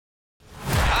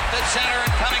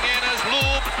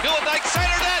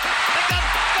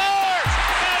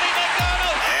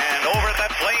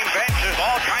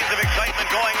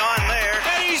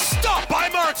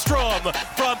Lindholm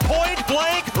from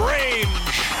point-blank range.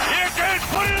 You can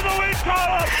put it in the wing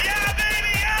column. Yeah, baby,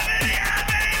 yeah, baby, yeah,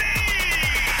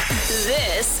 baby.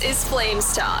 This is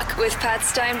Flames Talk with Pat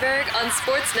Steinberg on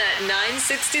Sportsnet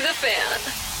 960 The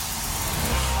Fan.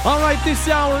 All right, this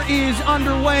hour is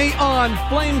underway on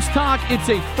Flames Talk. It's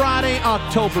a Friday,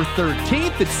 October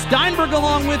 13th. It's Steinberg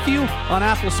along with you on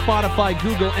Apple, Spotify,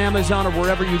 Google, Amazon, or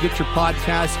wherever you get your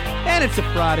podcasts. And it's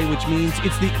a Friday, which means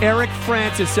it's the Eric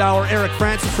Francis Hour. Eric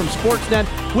Francis from Sportsnet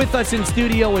with us in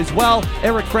studio as well.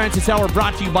 Eric Francis Hour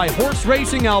brought to you by Horse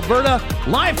Racing Alberta.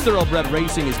 Live thoroughbred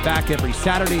racing is back every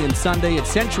Saturday and Sunday at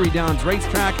Century Downs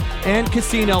Racetrack and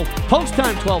Casino. Post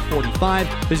time 12:45.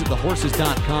 Visit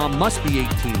thehorses.com. Must be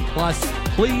 18 plus.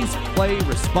 Please play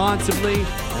responsibly.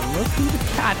 And look who the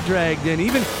cat dragged in.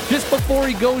 Even just before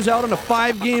he goes out on a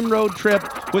 5-game road trip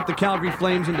with the Calgary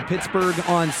Flames into Pittsburgh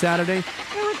on Saturday,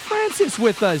 Eric Francis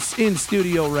with us in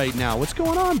studio right now. What's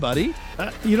going on, buddy?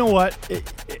 You know what?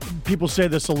 People say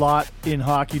this a lot in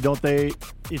hockey, don't they?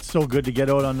 It's so good to get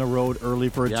out on the road early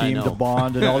for a team to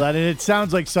bond and all that. And it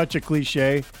sounds like such a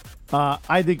cliche.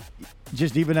 I think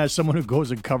just even as someone who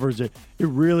goes and covers it, it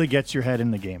really gets your head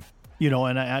in the game. You know,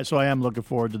 and so I am looking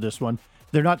forward to this one.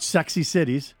 They're not sexy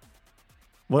cities.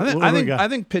 I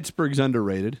think Pittsburgh's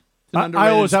underrated. I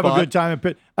always have a good time in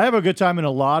Pitt. I have a good time in a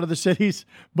lot of the cities,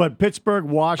 but Pittsburgh,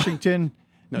 Washington,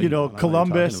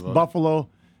 Columbus, Buffalo.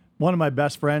 One of my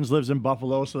best friends lives in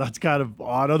Buffalo, so that's kind of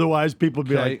odd. Otherwise, people would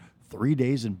be like, 3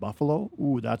 days in Buffalo?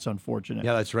 Ooh, that's unfortunate.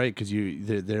 Yeah, that's right, because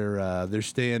they're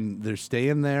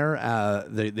staying there.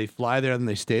 They fly there and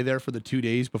they stay there for the 2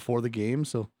 days before the game.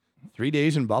 So 3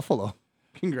 days in Buffalo.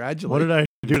 Congratulations. What did I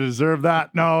do to deserve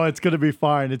that? No, it's going to be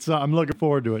fine. I'm looking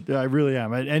forward to it. I really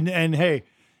am. And hey,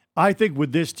 I think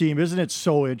with this team, isn't it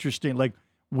so interesting? Like,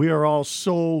 we are all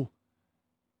so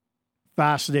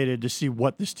fascinated to see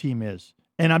what this team is.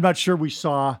 And I'm not sure we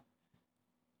saw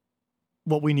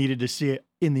what we needed to see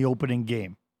in the opening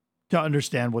game to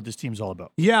understand what this team's all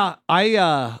about. Yeah,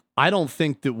 I don't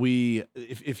think that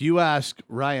if you ask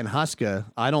Ryan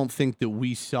Huska, I don't think that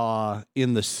we saw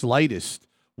in the slightest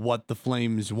what the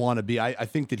Flames want to be. I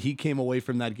think that he came away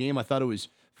from that game. I thought it was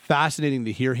fascinating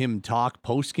to hear him talk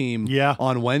post-game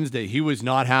on Wednesday. He was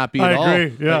not happy at all. I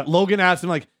agree, yeah. Like, Logan asked him,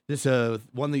 like, this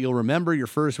one that you'll remember, your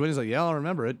first win? He's like, yeah, I'll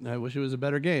remember it. I wish it was a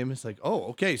better game. It's like, oh,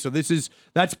 okay. So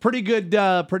that's pretty good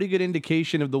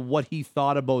indication of what he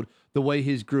thought about the way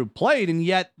his group played, and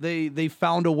yet they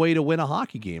found a way to win a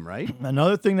hockey game, right?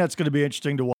 Another thing that's going to be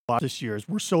interesting to watch this year is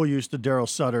we're so used to Daryl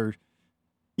Sutter,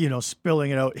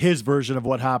 spilling it out, his version of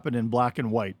what happened in black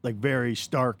and white, like very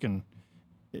stark, and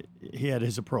he had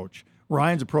his approach.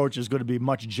 Ryan's approach is going to be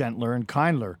much gentler and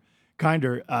kinder.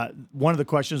 One of the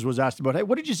questions was asked about, hey,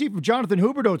 what did you see from Jonathan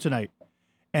Huberdeau tonight?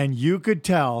 And you could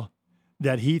tell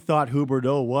that he thought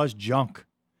Huberdeau was junk.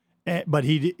 But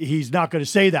he's not going to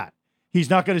say that. He's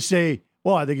not going to say,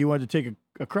 well, I think he wanted to take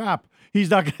a crap. He's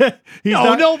not going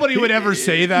to. Nobody would ever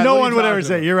say that. No one would ever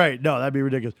say, you're right. No, that'd be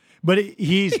ridiculous. But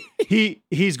he's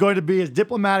going to be as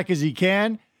diplomatic as he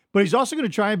can, but he's also going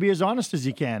to try and be as honest as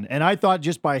he can. And I thought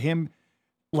just by him,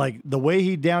 like the way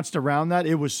he danced around that,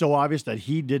 it was so obvious that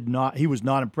he was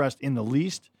not impressed in the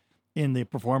least in the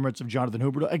performance of Jonathan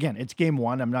Huberdeau. Again, it's game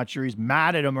one. I'm not sure he's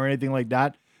mad at him or anything like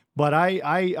that, but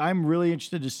I'm really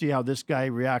interested to see how this guy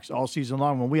reacts all season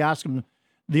long when we ask him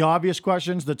the obvious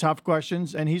questions, the tough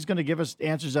questions, and he's going to give us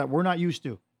answers that we're not used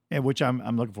to, and which I'm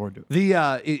looking forward to.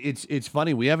 It's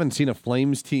funny, we haven't seen a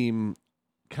Flames team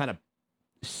kind of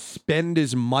spend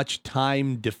as much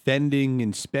time defending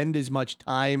and spend as much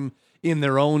time in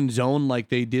their own zone like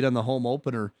they did on the home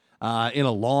opener in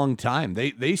a long time.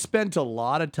 They spent a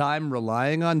lot of time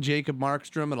relying on Jacob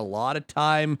Markstrom and a lot of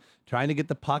time trying to get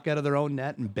the puck out of their own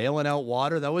net and bailing out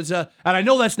water. That was and I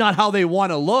know that's not how they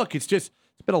want to look. It's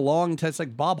been a long time. It's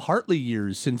like Bob Hartley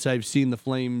years since I've seen the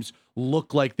Flames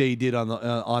look like they did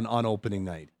on opening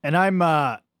night. And I'm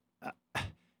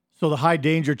so the high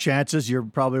danger chances, you're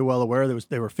probably well aware,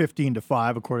 they were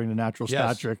 15-5 according to Natural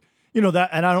Stat Trick. You know that,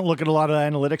 and I don't look at a lot of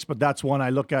analytics, but that's one I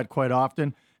look at quite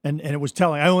often. And it was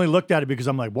telling. I only looked at it because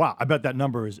I'm like, wow, I bet that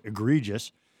number is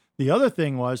egregious. The other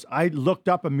thing was I looked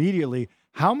up immediately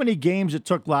how many games it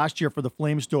took last year for the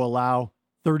Flames to allow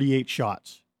 38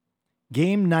 shots.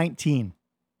 Game 19.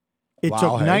 It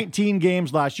took 19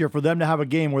 games last year for them to have a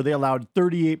game where they allowed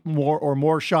 38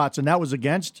 more shots, and that was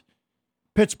against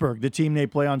Pittsburgh, the team they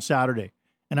play on Saturday.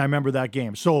 And I remember that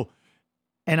game. So,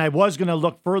 and I was going to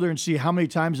look further and see how many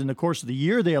times in the course of the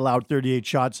year they allowed 38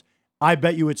 shots. I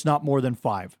bet you it's not more than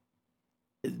 5.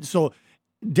 So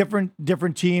different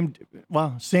team,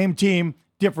 well, same team,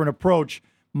 different approach.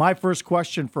 My first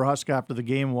question for Husk after the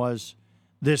game was,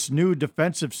 this new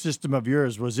defensive system of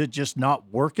yours, was it just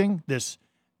not working? This,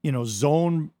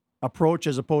 zone approach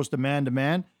as opposed to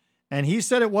man-to-man? And he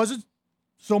said it wasn't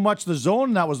so much the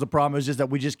zone that was the problem. It was just that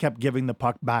we just kept giving the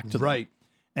puck back to them. Right.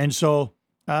 And so,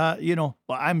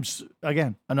 I'm,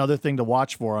 again, another thing to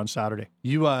watch for on Saturday.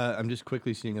 I'm just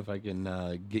quickly seeing if I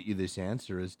can get you this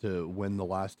answer as to when the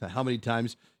last time, how many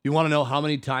times, you want to know how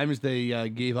many times they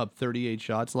gave up 38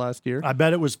 shots last year? I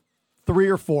bet it was 3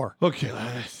 or 4. Okay,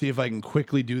 let's see if I can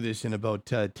quickly do this in about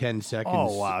 10 seconds.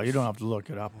 Oh, wow. You don't have to look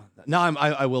it up. No,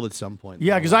 I will at some point.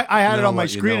 Yeah, because I had it on my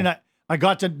screen, and I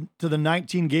got to the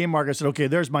 19 game mark. I said, okay,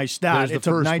 there's my stat. It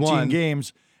took 19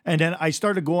 games. And then I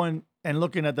started going and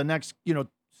looking at the next,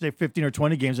 say 15 or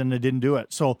 20 games, and they didn't do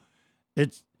it. So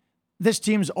this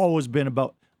team's always been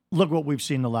about, look what we've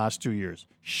seen the last 2 years.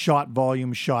 Shot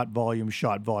volume, shot volume,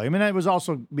 shot volume. And it was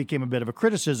also became a bit of a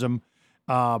criticism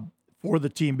for the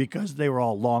team because they were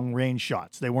all long-range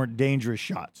shots. They weren't dangerous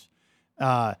shots.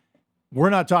 We're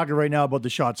not talking right now about the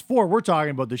shots for. We're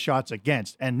talking about the shots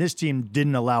against. And this team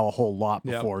didn't allow a whole lot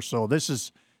before. Yep. So this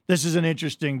is an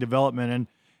interesting development. And,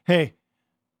 hey,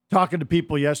 talking to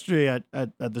people yesterday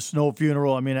at the Snow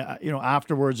funeral, I mean,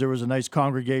 afterwards there was a nice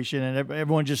congregation, and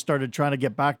everyone just started trying to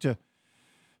get back to,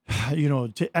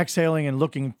 to exhaling and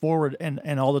looking forward,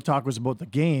 and all the talk was about the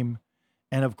game.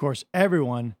 And, of course,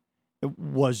 everyone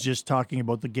was just talking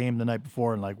about the game the night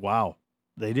before and like, wow,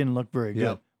 they didn't look very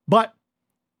good. But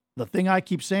the thing I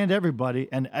keep saying to everybody,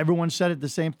 and everyone said it the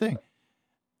same thing,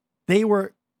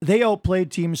 they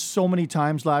outplayed teams so many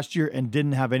times last year and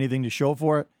didn't have anything to show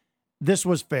for it. This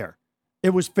was fair.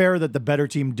 It was fair that the better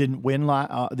team didn't win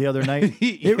the other night.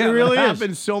 It really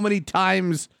happened so many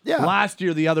times last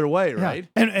year the other way, right?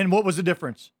 And what was the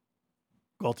difference?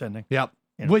 Goaltending. Yep.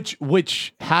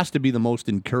 Which has to be the most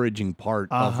encouraging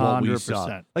part of what we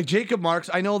saw. Like Jacob Marks,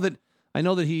 I know that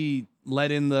he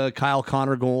let in the Kyle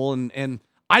Connor goal, and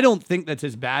I don't think that's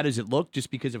as bad as it looked just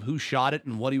because of who shot it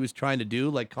and what he was trying to do.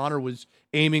 Like Connor was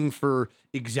aiming for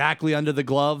exactly under the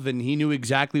glove, and he knew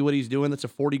exactly what he's doing. That's a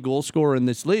 40-goal scorer in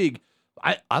this league.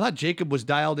 I thought Jacob was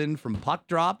dialed in from puck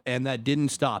drop, and that didn't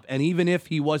stop. And even if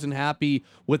he wasn't happy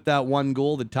with that one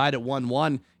goal that tied at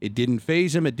 1-1, it didn't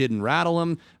faze him. It didn't rattle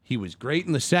him. He was great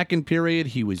in the second period.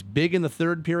 He was big in the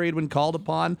third period when called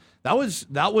upon. That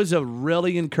was a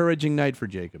really encouraging night for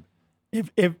Jacob.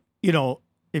 If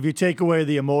you take away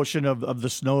the emotion of the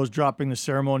Snows dropping the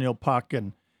ceremonial puck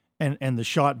and the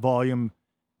shot volume,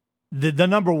 the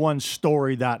number one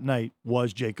story that night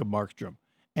was Jacob Markstrom.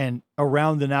 And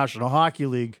around the National Hockey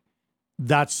League,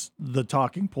 that's the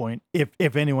talking point.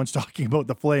 If anyone's talking about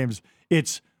the Flames,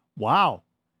 it's, wow,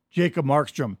 Jacob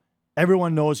Markstrom.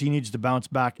 Everyone knows he needs to bounce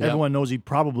back. Yep. Everyone knows he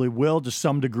probably will to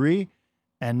some degree.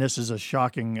 And this is a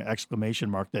shocking exclamation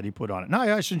mark that he put on it. No,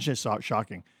 I shouldn't say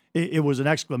shocking. It was an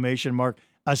exclamation mark,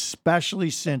 especially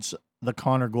since the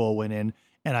Connor goal went in.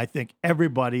 And I think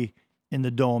everybody in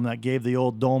the Dome that gave the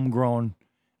old Dome groan,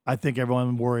 I think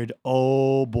everyone worried,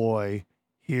 oh boy,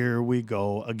 here we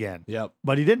go again. Yep.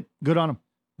 But he didn't. Good on him.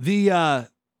 The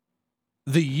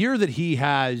year that he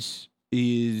has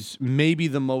is maybe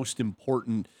the most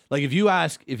important. Like if you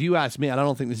ask me, I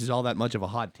don't think this is all that much of a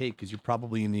hot take because you're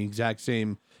probably in the exact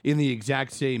same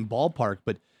ballpark,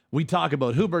 but we talk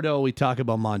about Huberdeau, we talk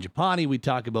about Mangiapane, we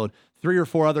talk about 3 or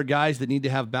 4 other guys that need to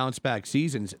have bounce-back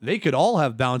seasons. They could all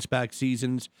have bounce-back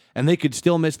seasons, and they could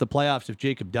still miss the playoffs if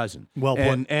Jacob doesn't. Well,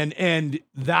 and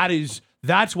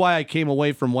that's why I came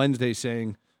away from Wednesday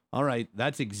saying, all right,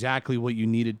 that's exactly what you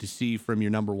needed to see from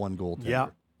your number one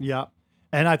goaltender. Yeah.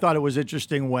 And I thought it was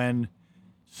interesting when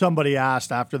somebody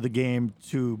asked after the game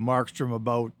to Markstrom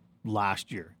about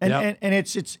last year. And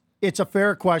it's a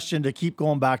fair question to keep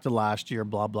going back to last year,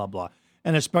 blah, blah, blah.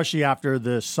 And especially after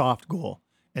the soft goal.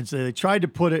 And so they tried to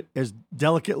put it as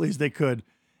delicately as they could.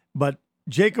 But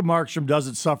Jacob Markstrom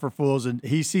doesn't suffer fools, and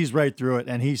he sees right through it.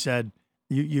 And he said,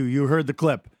 you heard the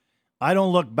clip. I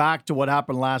don't look back to what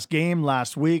happened last game,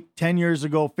 last week, 10 years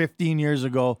ago, 15 years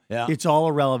ago. Yeah. It's all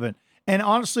irrelevant. And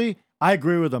honestly, I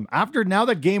agree with him. Now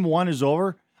that game one is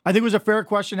over, I think it was a fair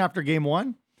question after game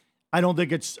one. I don't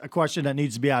think it's a question that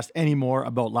needs to be asked anymore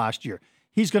about last year.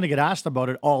 He's going to get asked about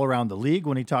it all around the league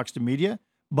when he talks to media.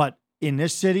 But in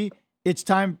this city, it's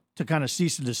time to kind of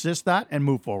cease and desist that and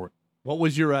move forward. What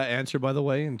was your answer, by the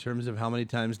way, in terms of how many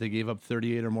times they gave up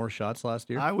 38 or more shots last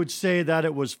year? I would say that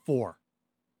it was 4.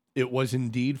 It was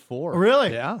indeed 4.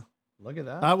 Really? Yeah. Look at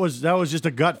that. That was just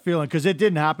a gut feeling because it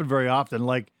didn't happen very often.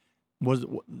 Like,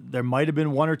 there might have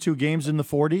been 1 or 2 games in the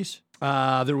 40s.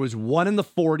 There was one in the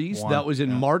 40s. That was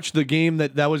in March, the game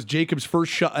that was Jacob's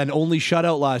first shot and only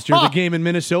shutout last year, the game in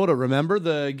Minnesota. Remember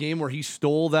the game where he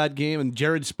stole that game and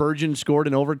Jared Spurgeon scored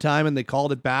in overtime and they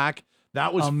called it back?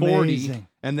 That was Amazing. 40,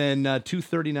 and then 2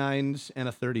 39s and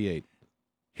a 38.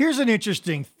 Here's an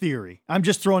interesting theory. I'm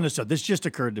just throwing this out. This just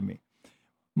occurred to me.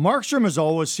 Markstrom has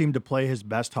always seemed to play his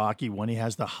best hockey when he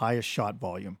has the highest shot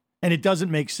volume. And it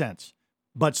doesn't make sense.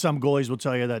 But some goalies will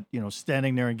tell you that,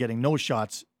 standing there and getting no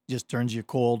shots just turns you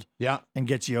cold and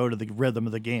gets you out of the rhythm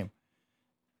of the game.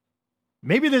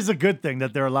 Maybe this is a good thing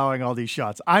that they're allowing all these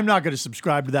shots. I'm not going to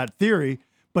subscribe to that theory,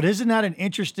 but isn't that an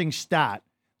interesting stat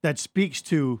that speaks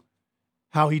to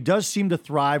how he does seem to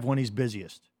thrive when he's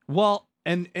busiest? Well,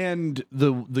 and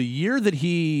the year that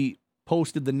he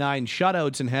posted the 9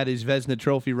 shutouts and had his Vezina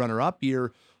Trophy runner-up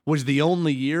year was the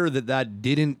only year that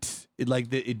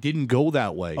didn't go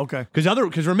that way. Okay.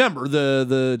 Because remember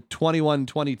the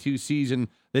 21-22 season,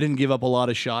 they didn't give up a lot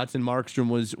of shots, and Markstrom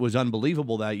was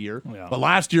unbelievable that year. Yeah. But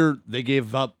last year they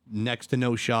gave up next to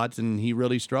no shots, and he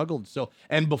really struggled. So,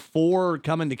 and before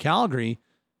coming to Calgary,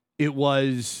 it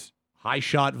was high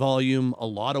shot volume, a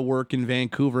lot of work in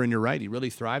Vancouver, and you're right, he really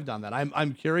thrived on that.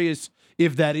 I'm curious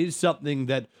if that is something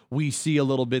that we see a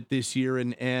little bit this year,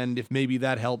 and if maybe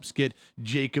that helps get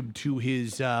Jacob to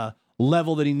his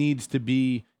level that he needs to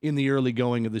be in the early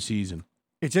going of the season.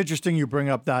 It's interesting you bring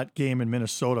up that game in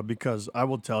Minnesota, because I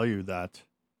will tell you that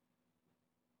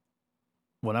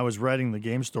when I was writing the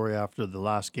game story after the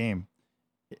last game,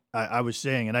 I was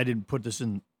saying, and I didn't put this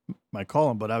in my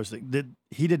column, but I was thinking,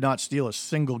 he did not steal a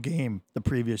single game the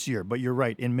previous year. But you're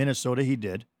right, in Minnesota he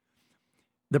did.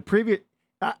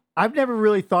 I've never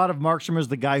really thought of Markstrom as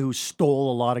the guy who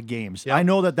stole a lot of games. Yep. I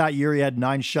know that year he had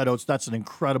 9 shutouts. That's an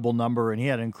incredible number, and he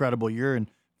had an incredible year and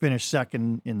finished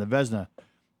second in the Vezina.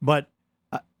 But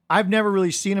I've never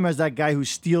really seen him as that guy who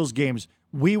steals games.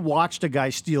 We watched a guy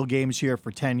steal games here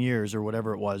for 10 years or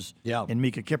whatever it was in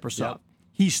Mika Kiprasov. Yep.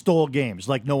 He stole games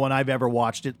like no one I've ever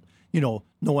watched it, no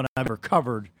one I've ever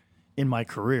covered in my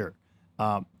career.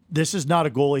 This is not a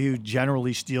goalie who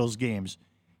generally steals games.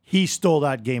 He stole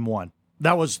that game 1.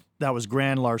 That was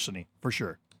grand larceny for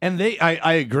sure. And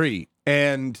I agree.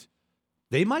 And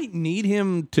they might need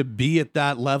him to be at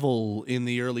that level in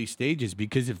the early stages,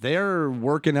 because if they're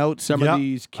working out some of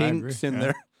these kinks in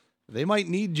there, they might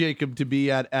need Jacob to be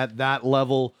at that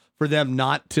level for them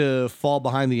not to fall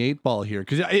behind the 8 ball here.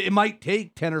 Because it might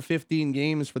take 10 or 15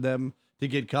 games for them to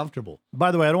get comfortable.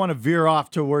 By the way, I don't want to veer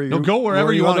off to where you go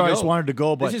wherever you want to go. Otherwise wanted to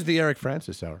go, but this is the Eric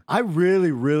Francis hour. I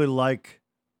really, really like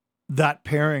that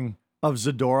pairing of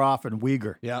Zadorov and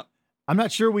Uyghur. Yeah. I'm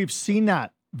not sure we've seen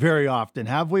that very often,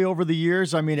 have we, over the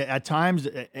years? I mean, at times,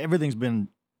 everything's been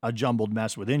a jumbled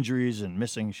mess with injuries and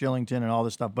missing Shillington and all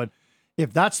this stuff. But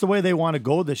if that's the way they want to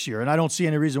go this year, and I don't see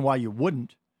any reason why you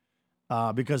wouldn't,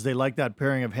 because they like that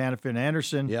pairing of Hanifin and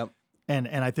Anderson. Yep. And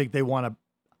I think they want to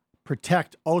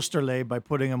protect Osterley by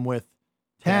putting him with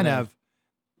Tanev.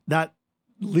 That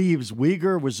leaves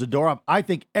Uyghur with Zadorov. I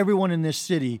think everyone in this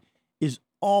city is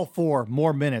all for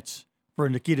more minutes for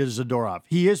Nikita Zadorov.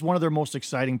 He is one of their most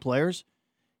exciting players.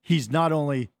 He's not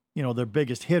only, their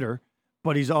biggest hitter,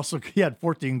 but he had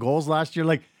 14 goals last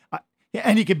year.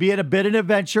 And he could be at a bit of an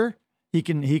adventure. He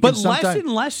can less and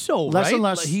less so, right? And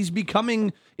less. It's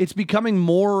becoming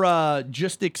more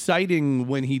just exciting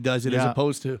when he does it, as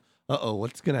opposed to,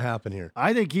 what's going to happen here?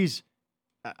 I think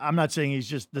I'm not saying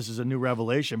this is a new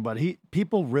revelation, but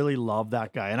people really love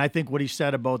that guy. And I think what he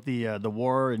said about the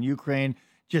war in Ukraine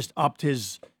just upped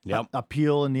his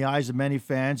appeal in the eyes of many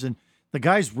fans. And the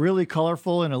guy's really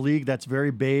colorful in a league that's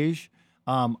very beige.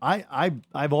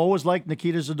 I've always liked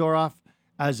Nikita Zadorov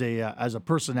as a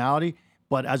personality,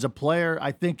 but as a player,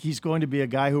 I think he's going to be a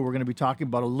guy who we're going to be talking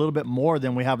about a little bit more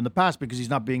than we have in the past, because he's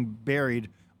not being buried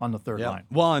on the third line.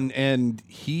 Well, and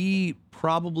he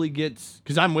probably gets,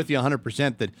 because I'm with you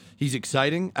 100% that he's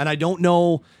exciting, and I don't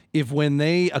know if when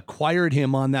they acquired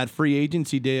him on that free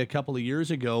agency day a couple of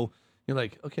years ago, you're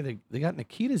like, okay, they got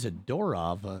Nikita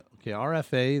Zadorov, okay,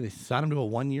 RFA, they signed him to a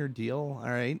 1-year deal, all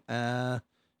right. I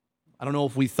don't know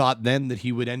if we thought then that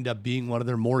he would end up being one of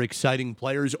their more exciting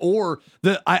players, or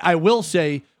I will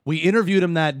say, we interviewed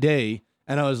him that day,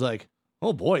 and I was like,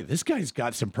 oh boy, this guy's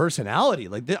got some personality.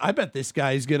 I bet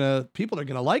people are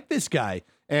gonna like this guy.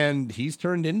 And he's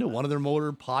turned into one of their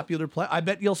more popular players. I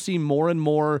bet you'll see more and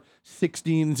more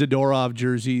 16 Zadorov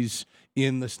jerseys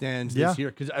in the stands this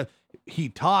year, because he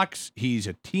talks. He's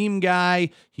a team guy.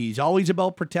 He's always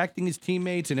about protecting his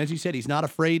teammates. And as you said, he's not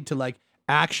afraid to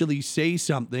actually say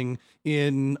something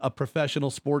in a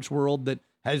professional sports world that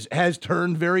has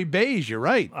turned very beige. You're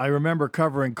right. I remember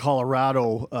covering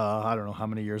Colorado, I don't know how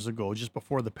many years ago, just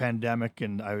before the pandemic,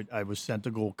 and I was sent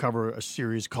to go cover a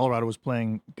series. Colorado was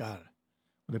playing, were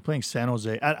they playing San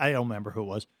Jose? I don't remember who it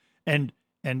was. And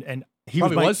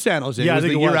Probably was San Jose. Yeah, it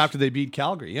was the year after they beat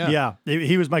Calgary. Yeah. Yeah.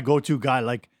 He was my go-to guy.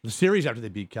 Like the series after they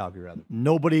beat Calgary, rather.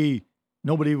 Nobody,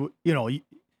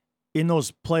 in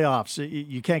those playoffs,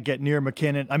 you can't get near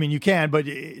McKinnon. I mean, you can, but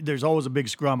there's always a big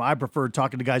scrum. I prefer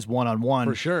talking to guys one-on-one.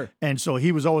 For sure. And so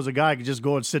he was always a guy I could just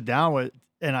go and sit down with.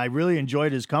 And I really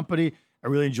enjoyed his company. I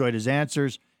really enjoyed his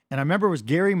answers. And I remember it was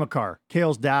Gary McCarr,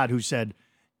 Cale's dad, who said,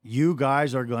 you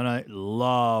guys are going to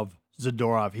love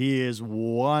Zadorov. He is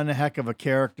one heck of a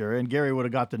character. And Gary would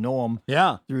have got to know him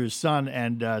through his son.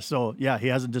 And he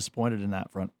hasn't disappointed in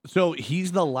that front. So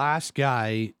he's the last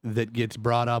guy that gets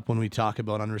brought up when we talk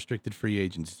about unrestricted free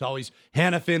agents. It's always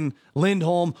Hanifin,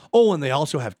 Lindholm. Oh, and they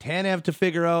also have Tanev to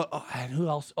figure out. Oh, and who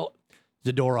else? Oh,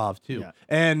 Zadorov too. Yeah.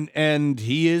 And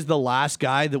he is the last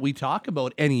guy that we talk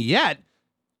about. And yet,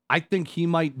 I think he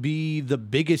might be the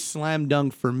biggest slam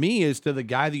dunk for me as to the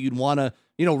guy that you'd want to,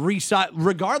 re-sign,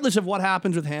 regardless of what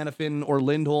happens with Hanifin or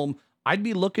Lindholm. I'd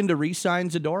be looking to re-sign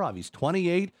Zadorov. He's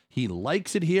 28. He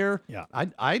likes it here. Yeah,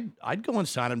 I'd go and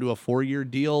sign him to a 4-year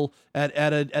deal at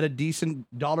a decent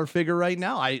dollar figure right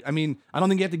now. I mean, I don't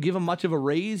think you have to give him much of a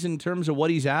raise in terms of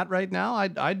what he's at right now.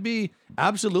 I'd be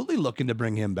absolutely looking to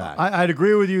bring him back. I'd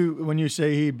agree with you when you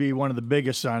say he'd be one of the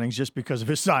biggest signings just because of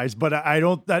his size. But I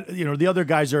don't. That the other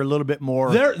guys are a little bit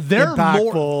more. They're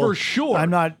impactful. More for sure.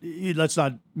 I'm not. Let's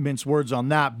not mince words on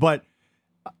that. But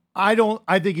I don't.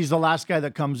 I think he's the last guy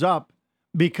that comes up.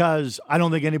 Because I don't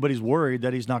think anybody's worried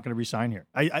that he's not going to resign here.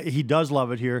 He does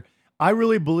love it here. I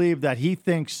really believe that he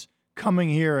thinks coming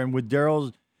here and with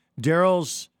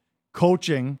Daryl's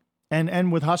coaching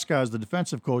and with Huska as the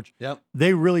defensive coach,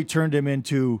 they really turned him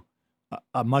into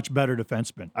a much better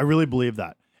defenseman. I really believe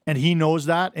that. And he knows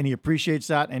that, and he appreciates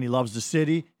that, and he loves the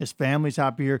city. His family's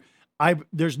happy here.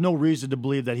 There's no reason to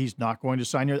believe that he's not going to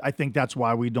sign here. I think that's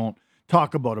why we don't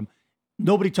talk about him.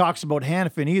 Nobody talks about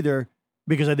Hanifin either,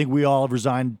 because I think we all have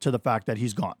resigned to the fact that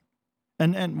he's gone.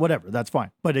 And whatever, that's fine.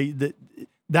 But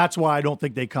that's why I don't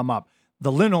think they come up.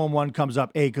 The Lindholm one comes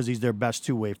up, because he's their best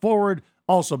two-way forward,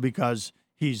 also because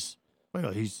he's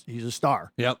a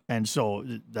star. Yep. And so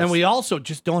and we also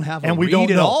just don't have and a we read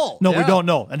don't at know. all. No, we don't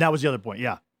know. And that was the other point.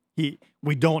 Yeah.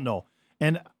 We don't know.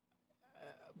 And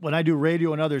when I do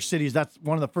radio in other cities, that's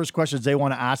one of the first questions they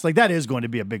want to ask. Like, that is going to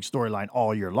be a big storyline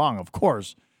all year long, of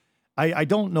course. I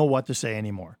don't know what to say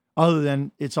anymore. Other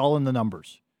than it's all in the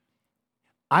numbers.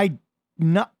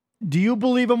 Do you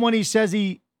believe him when he says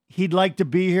he'd like to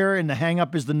be here and the hang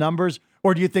up is the numbers?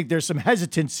 Or do you think there's some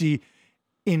hesitancy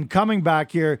in coming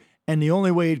back here and the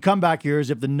only way he'd come back here is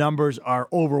if the numbers are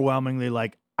overwhelmingly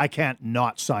like, I can't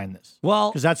not sign this?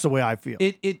 Well, because that's the way I feel.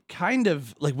 It kind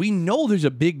of, like, we know there's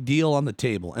a big deal on the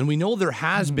table, and we know there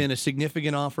has been a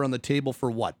significant offer on the table for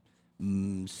what?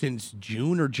 Since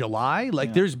June or July?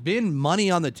 There's been money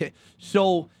on the table.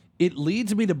 So it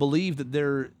leads me to believe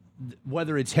that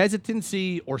whether it's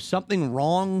hesitancy or something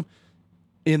wrong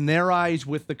in their eyes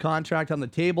with the contract on the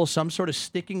table, some sort of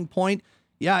sticking point.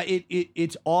 Yeah,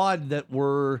 it's odd that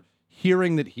we're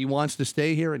hearing that he wants to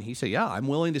stay here and he said, yeah, I'm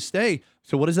willing to stay.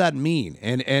 So what does that mean?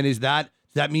 And does that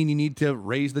mean you need to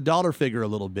raise the dollar figure a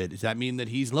little bit? Does that mean that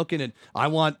he's looking at, I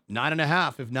want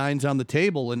 9.5 if 9's on the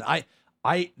table? And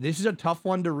this is a tough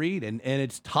one to read, and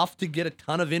it's tough to get a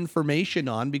ton of information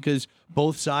on because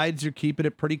both sides are keeping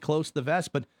it pretty close to the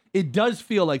vest. But it does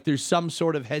feel like there's some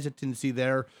sort of hesitancy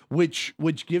there, which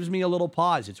gives me a little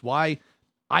pause. It's why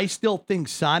I still think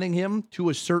signing him to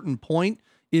a certain point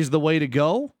is the way to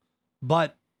go.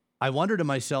 But I wonder to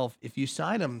myself, if you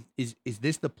sign him, is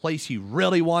this the place he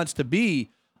really wants to be?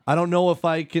 I don't know if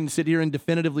I can sit here and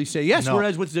definitively say yes. No.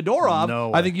 Whereas with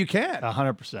Zadorov, I think you can.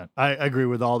 100%. I agree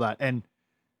with all that. And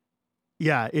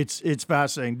yeah, it's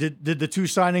fascinating. Did the two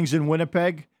signings in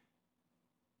Winnipeg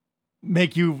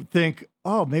make you think,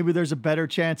 oh, maybe there's a better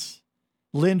chance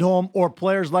Lindholm or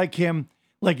players like him?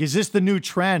 Like, is this the new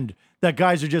trend that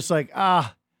guys are just like,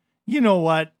 you know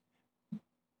what?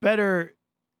 Better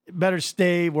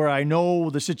stay where I know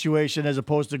the situation as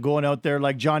opposed to going out there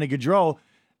like Johnny Gaudreau.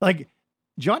 Like,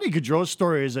 Johnny Gaudreau's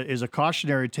story is a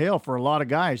cautionary tale for a lot of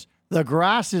guys. The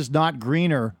grass is not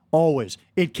greener always.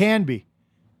 It can be.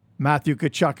 Matthew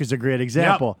Tkachuk is a great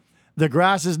example. Yep. The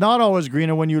grass is not always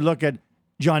greener when you look at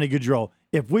Johnny Gaudreau.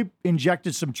 If we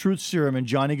injected some truth serum in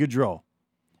Johnny Gaudreau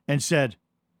and said,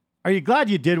 are you glad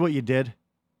you did what you did?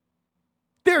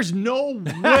 There's no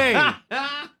way.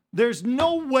 There's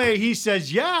no way he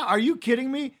says, yeah, are you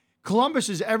kidding me? Columbus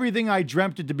is everything I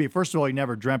dreamt it to be. First of all, he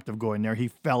never dreamt of going there. He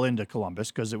fell into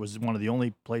Columbus because it was one of the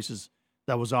only places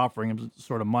that was offering him the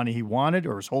sort of money he wanted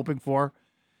or was hoping for.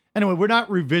 Anyway, we're not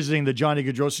revisiting the Johnny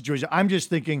Gaudreau situation. I'm just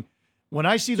thinking, when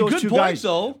I see those two guys,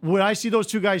 when I see those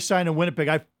two guys sign in Winnipeg,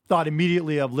 I thought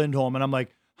immediately of Lindholm, and I'm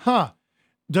like,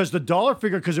 Does the dollar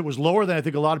figure, because it was lower than I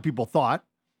think a lot of people thought,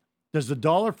 does the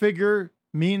dollar figure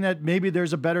mean that maybe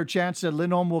there's a better chance that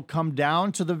Lindholm will come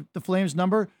down to the Flames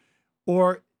number?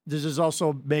 Or does this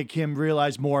also make him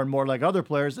realize more and more like other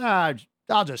players, I'll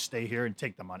just stay here and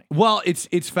take the money? Well,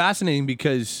 it's fascinating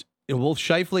because both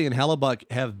Scheifele and Hellebuck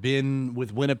have been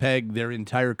with Winnipeg their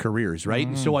entire careers, right?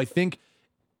 And so I think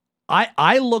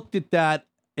I looked at that.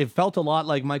 It felt a lot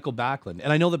like Michael Backlund.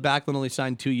 And I know that Backlund only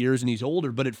signed 2 years and he's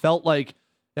older, but it felt like,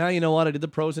 yeah, you know what? I did the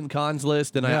pros and cons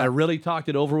list and I really talked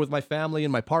it over with my family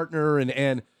and my partner.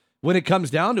 And when it comes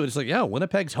down to it, it's like, yeah,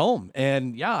 Winnipeg's home.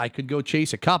 And yeah, I could go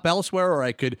chase a cup elsewhere, or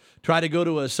I could try to go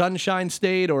to a sunshine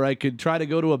state, or I could try to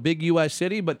go to a big U.S.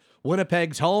 city, but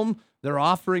Winnipeg's home. They're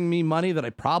offering me money that I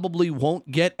probably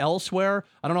won't get elsewhere.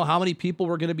 I don't know how many people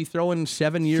were going to be throwing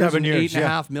 7 years and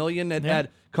 $8.5 million at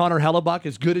Connor Hellebuck,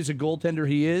 as good as a goaltender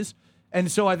he is.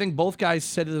 And so I think both guys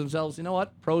said to themselves, you know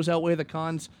what? Pros outweigh the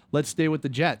cons. Let's stay with the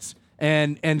Jets.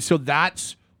 And so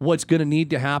that's what's going to need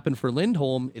to happen for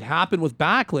Lindholm. It happened with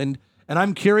Backlund, and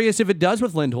I'm curious if it does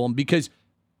with Lindholm, because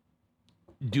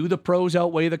do the pros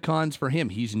outweigh the cons for him?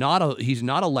 He's not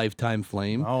a lifetime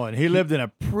Flame. Oh, and he lived in a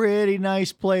pretty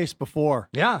nice place before.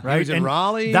 Yeah, right. He was in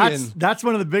Raleigh. That's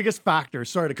one of the biggest factors.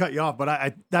 Sorry to cut you off,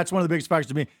 but that's one of the biggest factors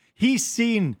to me. He's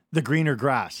seen the greener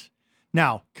grass.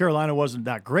 Now, Carolina wasn't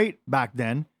that great back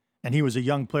then, and he was a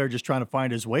young player just trying to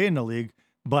find his way in the league.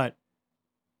 But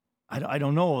I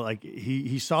don't know. Like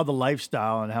he saw the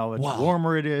lifestyle and how it's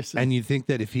warmer it is. And you think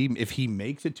that if he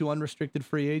makes it to unrestricted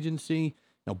free agency,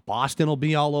 Boston will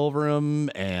be all over him,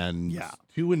 and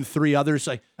 2 and 3 others.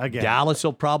 Like Dallas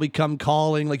will probably come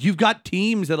calling. Like you've got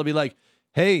teams that'll be like,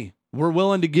 "Hey, we're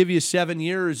willing to give you 7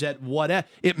 years at what?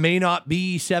 It may not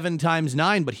be 7 times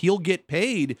 9, but he'll get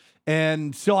paid."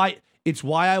 And so it's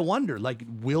why I wonder, like,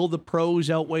 will the pros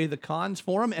outweigh the cons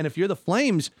for him? And if you're the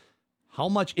Flames, how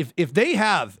much? If they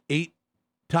have 8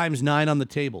 times 9 on the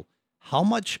table, how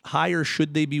much higher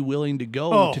should they be willing to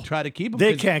go to try to keep him?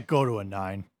 They can't go to a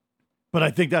 9. But I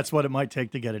think that's what it might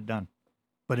take to get it done.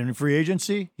 But in free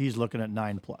agency, he's looking at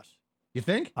 9+. You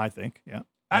think? I think, yeah.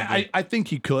 I think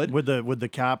he could. With the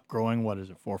cap growing, what is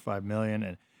it, $4 or $5 million?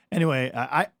 And anyway,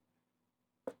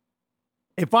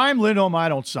 if I'm Lindholm, I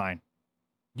don't sign.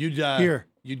 You'd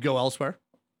go elsewhere?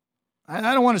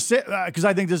 I don't want to say, because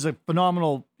I think this is a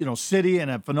phenomenal, city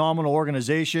and a phenomenal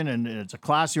organization, and it's a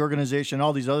classy organization,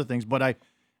 all these other things. But I'd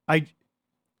like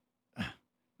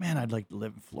to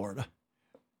live in Florida.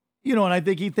 And I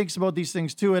think he thinks about these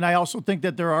things too. And I also think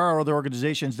that there are other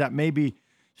organizations that may be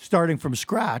starting from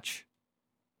scratch,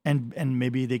 and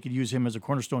maybe they could use him as a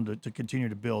cornerstone to continue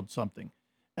to build something.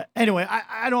 Anyway,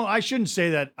 I shouldn't say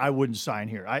that I wouldn't sign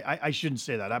here. I shouldn't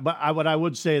say that. But I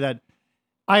would say that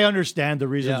I understand the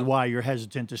reasons why you're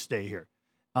hesitant to stay here.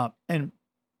 And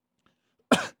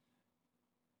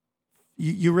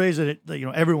you raise it,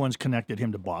 everyone's connected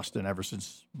him to Boston ever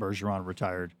since Bergeron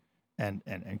retired and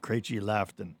Krejci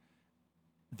left. And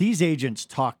these agents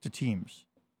talk to teams.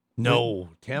 No,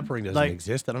 tampering doesn't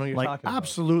exist. I don't know what you're talking about.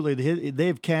 Absolutely.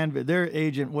 Their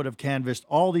agent would have canvassed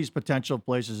all these potential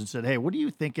places and said, hey, what are you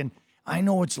thinking? I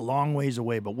know it's a long ways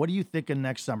away, but what are you thinking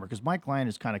next summer? Because my client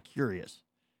is kind of curious.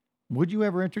 Would you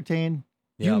ever entertain?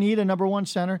 Do you need a number 1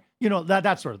 center?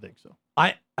 That sort of thing. So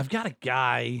I've got a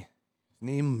guy, his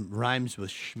name rhymes with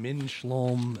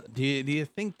Schmin-Schlom. Do you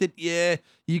think that,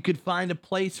 you could find a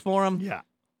place for him? Yeah.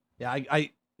 Yeah,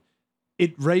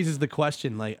 it raises the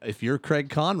question, like, if you're Craig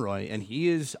Conroy, and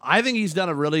I think he's done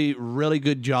a really, really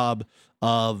good job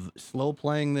of slow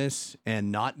playing this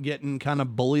and not getting kind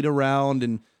of bullied around.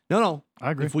 And no,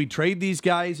 I agree. If we trade these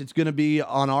guys, it's going to be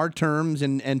on our terms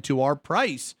and to our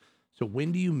price. So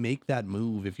when do you make that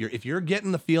move? If you're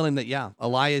getting the feeling that,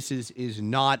 Elias is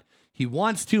not, he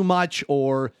wants too much,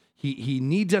 or he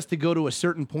needs us to go to a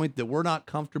certain point that we're not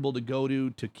comfortable to go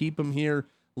to keep him here.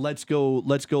 Let's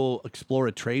go explore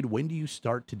a trade. When do you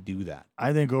start to do that?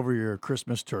 I think over your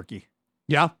Christmas turkey.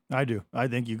 Yeah, I do. I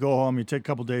think you go home, you take a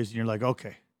couple days, and you're like,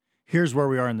 okay, here's where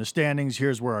we are in the standings.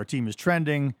 Here's where our team is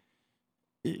trending.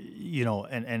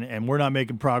 And we're not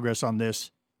making progress on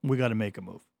this. We got to make a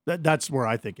move. That's where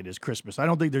I think it is Christmas. I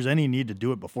don't think there's any need to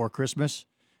do it before Christmas.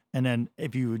 And then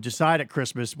if you decide at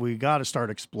Christmas, we got to start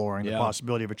exploring the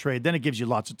possibility of a trade. Then it gives you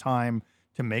lots of time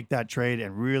to make that trade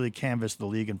and really canvass the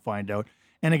league and find out.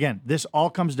 And again, this all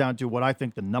comes down to what I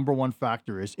think the number 1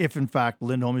 factor is. If in fact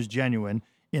Lindholm is genuine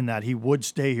in that he would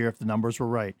stay here if the numbers were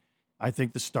right, I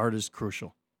think the start is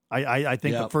crucial. I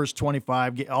think the first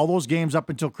 25, all those games up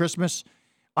until Christmas,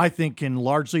 I think can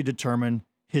largely determine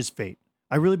his fate.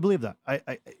 I really believe that.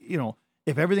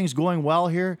 If everything's going well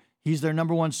here, he's their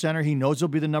number 1 center. He knows he'll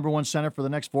be the number 1 center for the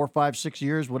next 4, 5, 6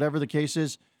 years, whatever the case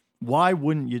is. why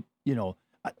wouldn't you,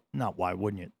 not why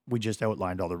wouldn't you? We just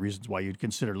outlined all the reasons why you'd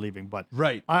consider leaving. But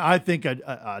right. I think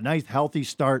a nice, healthy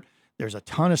start. There's a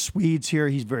ton of Swedes here.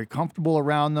 He's very comfortable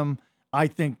around them. I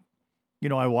think,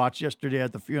 I watched yesterday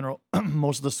at the funeral.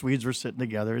 Most of the Swedes were sitting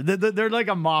together. They're like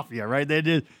a mafia, right?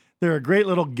 They're a great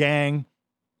little gang.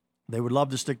 They would love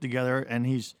to stick together. And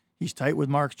he's tight with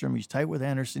Markstrom. He's tight with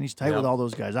Anderson. He's tight with all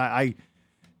those guys. I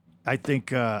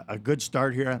think a good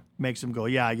start here makes him go,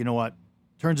 yeah, you know what?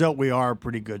 Turns out we are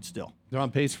pretty good still. They're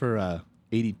on pace for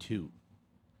 82.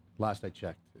 Last I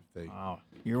checked. Wow.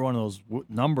 You're one of those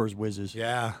numbers whizzes.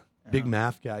 Yeah. Big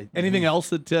math guy. Anything else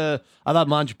that I thought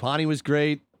Mangiapane was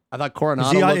great? I thought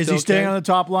Coronado is he staying on the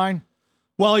top line?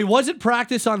 Well, he was at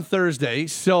practice on Thursday,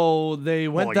 so they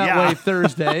went way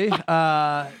Thursday.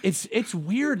 It's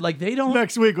weird. Like they don't.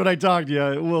 Next week when I talk to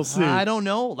you, we'll see. I don't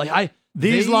know. Like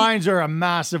these lines are a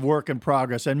massive work in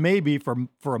progress, and maybe for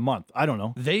a month. I don't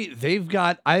know. I think they've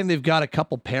got a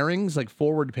couple pairings, like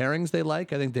forward pairings they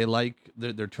like. I think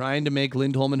they're trying to make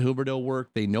Lindholm and Huberdeau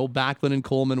work. They know Backlund and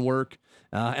Coleman work.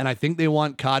 And I think they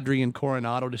want Kadri and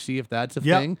Coronado to see if that's a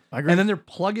thing. I agree. And then they're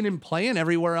plugging and playing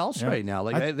everywhere else right now.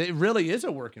 Like it really is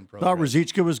a work in progress. Thought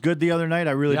Ruzicka was good the other night.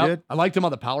 I really did. I liked him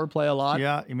on the power play a lot.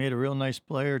 Yeah, he made a real nice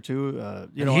player too.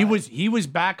 He was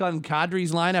back on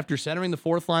Kadri's line after centering the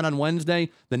fourth line on Wednesday.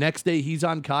 The next day he's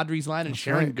on Kadri's line, and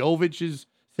Sharon Govich is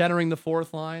centering the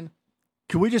fourth line.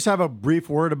 Can we just have a brief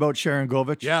word about Sharon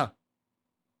Govich? Yeah.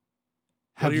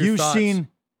 Have you seen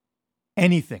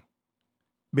anything?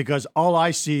 Because all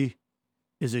I see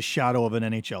is a shadow of an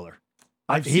NHLer.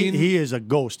 He is a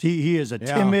ghost. He is a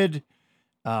timid,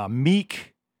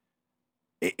 meek.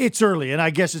 It's early, and I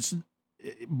guess it's.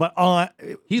 But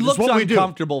he looks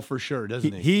uncomfortable for sure,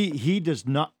 doesn't he? He does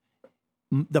not.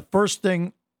 The first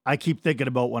thing I keep thinking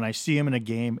about when I see him in a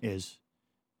game is,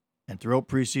 and throughout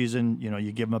preseason,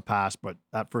 you give him a pass, but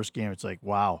that first game, it's like,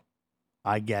 wow,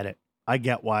 I get it. I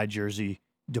get why Jersey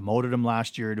demoted him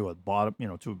last year to a bottom,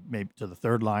 to maybe to the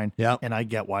third line. Yeah. And I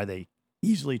get why they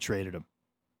easily traded him.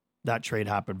 That trade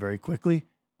happened very quickly.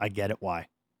 I get it why.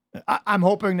 I'm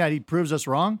hoping that he proves us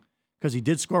wrong because he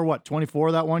did score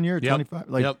 24 that one year,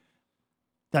 25.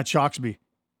 That shocks me.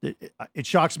 It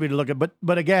shocks me to look at,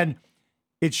 but again,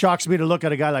 it shocks me to look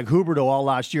at a guy like Huberdeau all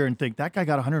last year and think that guy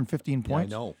got 115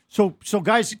 points. Yeah, I know. So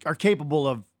guys are capable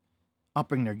of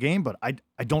upping their game, but I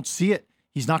don't see it.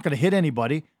 He's not going to hit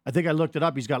anybody. I think I looked it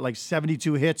up. He's got like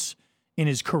 72 hits in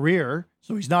his career,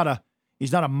 so he's not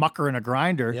a mucker and a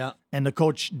grinder. Yeah. And the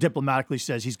coach diplomatically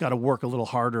says he's got to work a little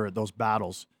harder at those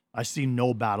battles. I see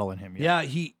no battle in him yet.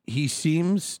 Yeah, he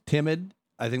seems timid.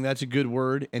 I think that's a good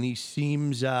word. And he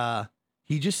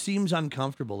just seems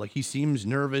uncomfortable. Like he seems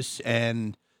nervous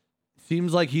and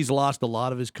seems like he's lost a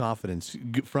lot of his confidence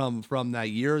from that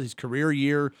year, his career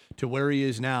year, to where he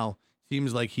is now.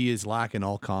 Seems like he is lacking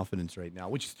all confidence right now,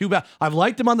 which is too bad. I've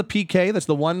liked him on the PK. That's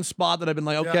the one spot that I've been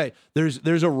like, okay,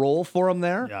 there's a role for him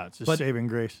there. Yeah, it's a saving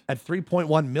grace. At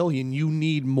 $3.1 million, you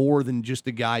need more than just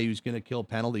a guy who's going to kill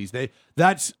penalties.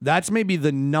 That's maybe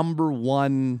the number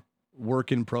one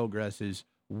work in progress is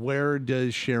where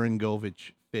does Sharon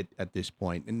Govich fit at this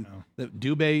point? And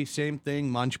Dubé, same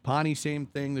thing. Mangiapane, same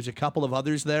thing. There's a couple of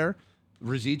others there.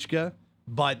 Ruzicka.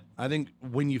 But I think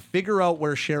when you figure out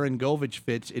where Sharon Govich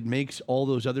fits, it makes all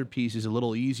those other pieces a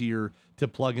little easier to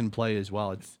plug and play as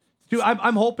well.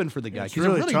 I'm hoping for the guy.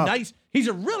 He's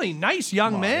a really nice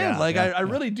young man. I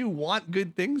really do want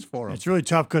good things for him. It's really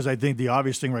tough because I think the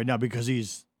obvious thing right now, because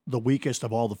he's the weakest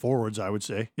of all the forwards, I would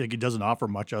say, like he doesn't offer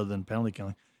much other than penalty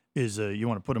killing, is you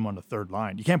want to put him on the third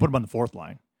line. You can't put him on the fourth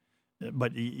line.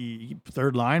 But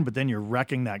third line, but then you're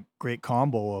wrecking that great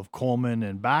combo of Coleman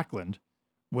and Backlund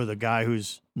with a guy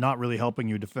who's not really helping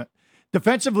you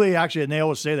defensively, actually, and they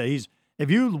always say that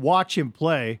if you watch him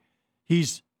play,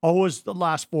 he's always the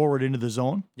last forward into the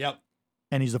zone. Yep.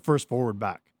 And he's the first forward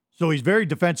back. So he's very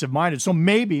defensive minded. So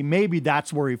maybe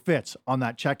that's where he fits on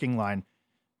that checking line.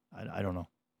 I don't know.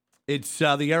 It's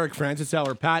the Eric Francis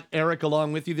Hour. Pat, Eric,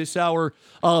 along with you this hour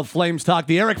of Flames Talk.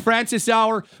 The Eric Francis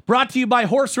Hour, brought to you by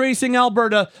Horse Racing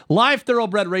Alberta. Live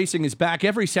thoroughbred racing is back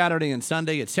every Saturday and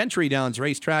Sunday at Century Downs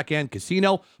Racetrack and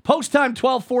Casino. Post time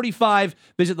 12:45.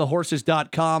 Visit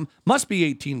thehorses.com. Must be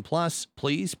 18 plus.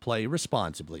 Please play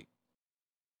responsibly.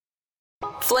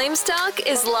 Flames Talk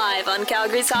is live on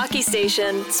Calgary's hockey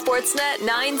station, Sportsnet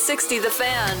 960 The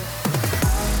Fan.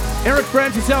 Eric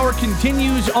Francis Hour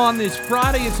continues on this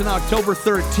Friday. It's on October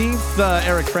 13th.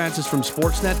 Eric Francis from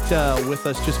Sportsnet with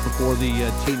us just before the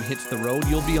team hits the road.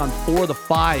 You'll be on 4 of the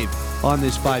 5 on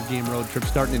this 5-game road trip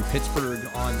starting in Pittsburgh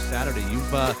on Saturday.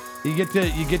 You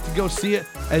get to go see it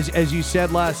as you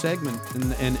said last segment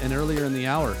and earlier in the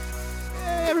hour.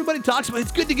 everybody talks about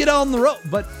it's good to get on the road.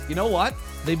 But you know what?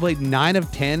 They played 9 of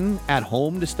 10 at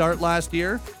home to start last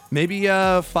year. Maybe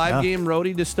a 5-game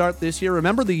roadie to start this year.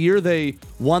 Remember the year they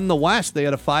won the West? They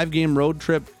had a 5-game road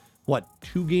trip,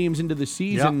 2 games into the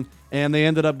season, and they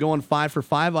ended up going 5 for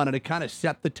 5 on it. It kind of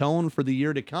set the tone for the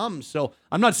year to come. So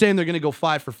I'm not saying they're going to go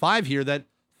 5 for 5 here. That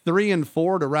 3 and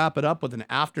 4 to wrap it up with an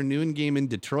afternoon game in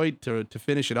Detroit to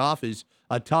finish it off is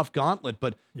a tough gauntlet.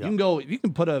 But you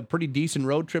can put a pretty decent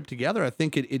road trip together. I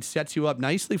think it sets you up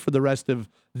nicely for the rest of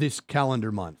this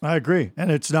calendar month. I agree. And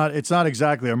it's not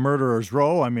exactly a murderer's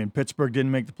row. I mean, Pittsburgh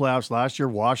didn't make the playoffs last year.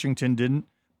 Washington didn't.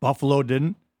 Buffalo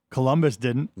didn't. Columbus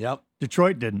didn't. Yep.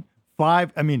 Detroit didn't.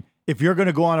 5. I mean, if you're going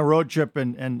to go on a road trip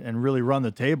and really run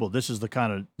the table, this is the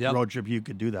kind of road trip you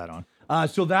could do that on.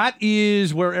 So that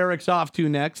is where Eric's off to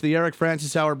next. The Eric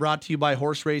Francis Hour brought to you by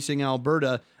Horse Racing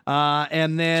Alberta.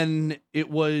 And then it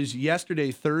was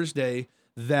yesterday, Thursday,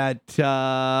 that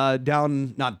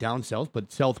not down south,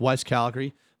 but southwest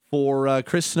Calgary for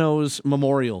Chris Snow's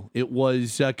memorial. It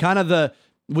was kind of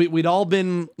we'd all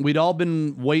been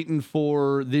waiting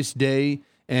for this day,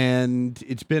 and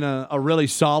it's been a really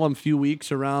solemn few weeks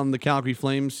around the Calgary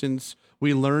Flames since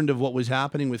we learned of what was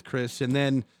happening with Chris. And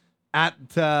then at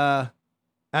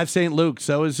St. Luke's,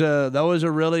 that was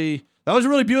a really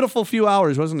beautiful few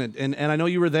hours, wasn't it? And I know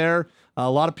you were there. A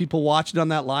lot of people watched it on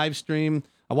that live stream.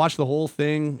 I watched the whole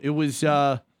thing. It was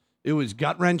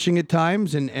gut wrenching at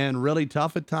times and really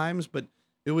tough at times, but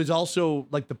it was also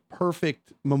like the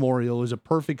perfect memorial. It was a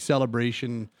perfect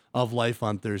celebration of life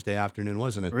on Thursday afternoon,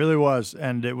 wasn't it? It really was,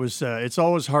 and it was. It's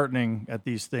always heartening at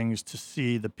these things to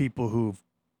see the people who've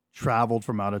traveled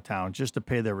from out of town just to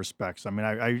pay their respects. I mean,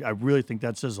 I really think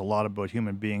that says a lot about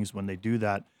human beings when they do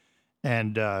that.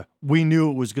 And we knew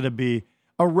it was going to be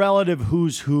a relative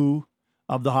who's who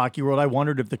of the hockey world. I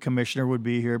wondered if the commissioner would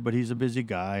be here, but he's a busy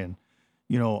guy. And,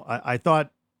 I thought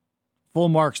full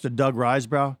marks to Doug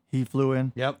Risebrough. He flew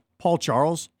in. Yep. Paul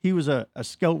Charles, he was a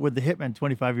scout with the Hitmen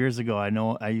 25 years ago.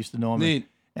 I used to know him. Neat.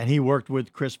 And he worked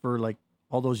with Chris for like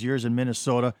all those years in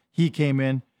Minnesota. He came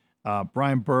in.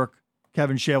 Brian Burke,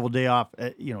 Kevin Cheveldayoff,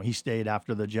 he stayed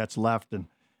after the Jets left. And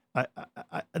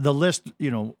the list,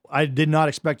 I did not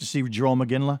expect to see Jerome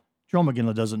McGinley. Jerome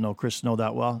McGinley doesn't know Chris Snow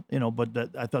that well, but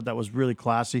I thought that was really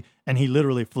classy. And he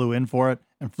literally flew in for it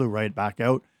and flew right back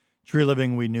out. Tree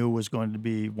Living, we knew, was going to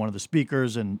be one of the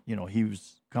speakers, and, he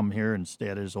was come here and stay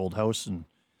at his old house. And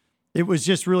it was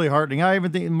just really heartening. I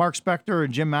even think Mark Spector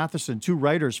and Jim Matheson, 2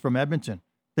 writers from Edmonton,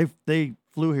 they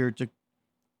flew here to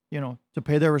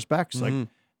pay their respects. Mm-hmm. Like,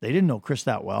 they didn't know Chris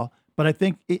that well, but I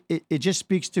think it just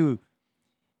speaks to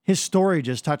his story.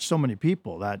 Just touched so many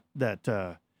people that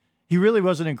he really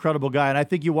was an incredible guy. And I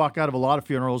think you walk out of a lot of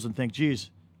funerals and think,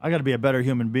 geez, I got to be a better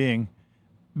human being,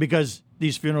 because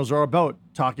these funerals are about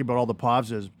talking about all the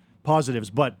positives.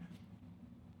 But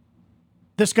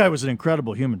this guy was an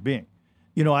incredible human being.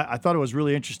 I thought it was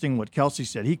really interesting what Kelsey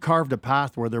said. He carved a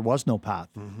path where there was no path,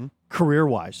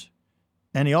 career-wise.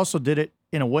 And he also did it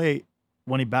in a way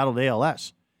when he battled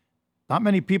ALS. Not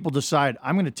many people decide,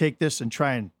 I'm going to take this and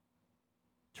try and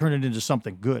turn it into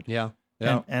something good. Yeah.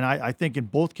 And I think in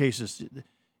both cases,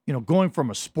 going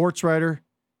from a sports writer,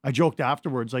 I joked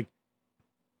afterwards, like,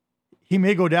 he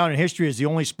may go down in history as the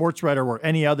only sports writer where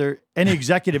any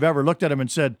executive ever looked at him and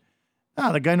said,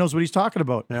 the guy knows what he's talking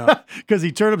about. Yeah. Because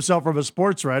he turned himself from a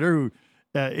sports writer who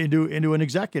into an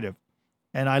executive.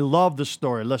 And I love the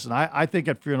story. Listen, I think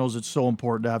at funerals it's so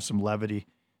important to have some levity,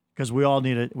 because we all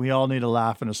need a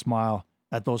laugh and a smile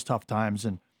at those tough times.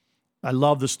 And I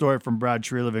love the story from Brad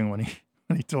Treliving when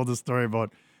he told the story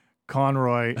about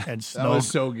Conroy and Snow. That was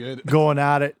so good. Going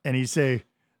at it, and he say,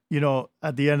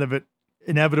 at the end of it,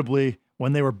 inevitably,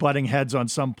 when they were butting heads on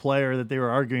some player that they were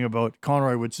arguing about,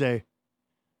 Conroy would say,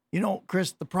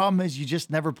 Chris, the problem is you just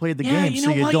never played the game, so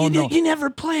you don't know. You never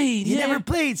played. You never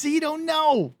played, so you don't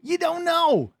know. You don't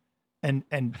know.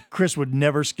 And Chris would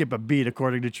never skip a beat,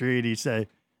 according to Tree. He'd say,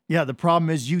 yeah, the problem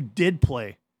is you did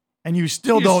play, and you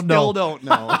still don't know. Still don't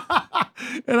know.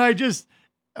 And I just,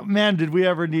 man, did we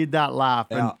ever need that laugh?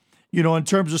 Yeah. And, in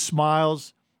terms of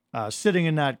smiles, sitting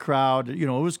in that crowd, it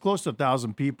was close to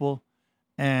 1,000 people.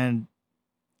 And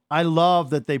I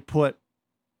love that they put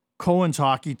Cohen's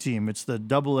hockey team. It's the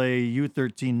AA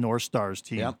U13 North Stars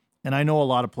team. Yep. And I know a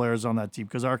lot of players on that team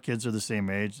because our kids are the same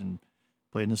age and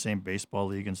played in the same baseball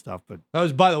league and stuff. But that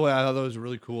was, by the way, I thought that was a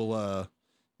really cool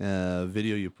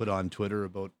video you put on Twitter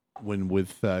about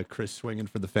with Chris swinging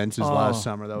for the fences last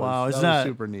summer. That was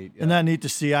super neat. Yeah. Isn't that neat to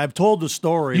see? I've told the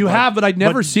story. But I'd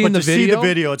never seen the to video. See the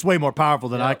video, it's way more powerful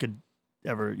than I could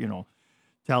ever,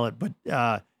 tell it. But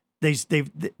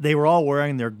they were all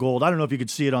wearing their gold. I don't know if you could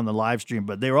see it on the live stream,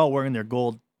 but they were all wearing their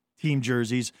gold team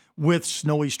jerseys with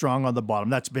Snowy Strong on the bottom.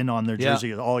 That's been on their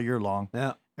jersey all year long.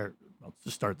 Yeah. Or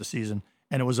to start the season.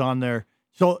 And it was on there.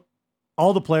 So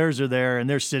all the players are there, and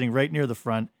they're sitting right near the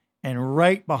front. And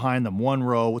right behind them, 1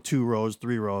 row, 2 rows,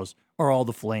 3 rows, are all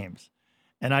the Flames.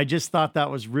 And I just thought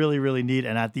that was really, really neat.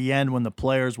 And at the end, when the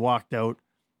players walked out,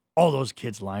 all those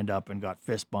kids lined up and got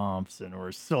fist bumps and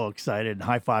were so excited and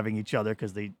high-fiving each other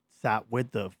because they sat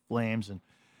with the Flames. And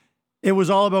it was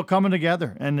all about coming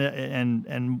together.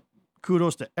 And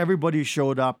kudos to everybody who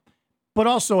showed up, but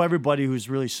also everybody who's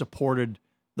really supported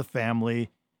the family.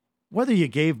 Whether you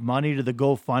gave money to the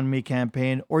GoFundMe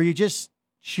campaign or you just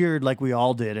cheered like we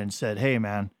all did and said, hey,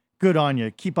 man, good on you.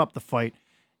 Keep up the fight.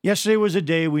 Yesterday was a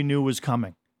day we knew was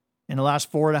coming. In the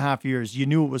last 4.5 years, you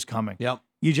knew it was coming. Yep.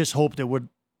 You just hoped it would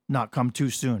not come too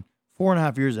soon.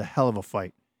 4.5 years is a hell of a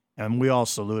fight, and we all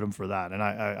salute him for that. And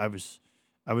I was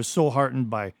so heartened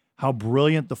by how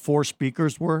brilliant the 4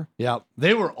 speakers were. Yeah,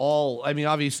 they were all, I mean,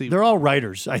 obviously. They're all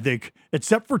writers, I think,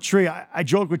 except for Tree. I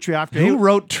joked with Tree after. Who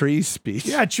wrote Tree's speech?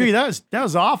 Yeah, Tree, that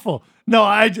was awful.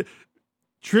 No,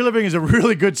 Tree Living is a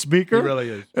really good speaker. He really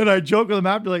is. And I joke with him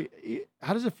after, like,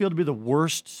 how does it feel to be the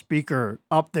worst speaker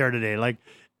up there today? Like,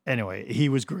 anyway, he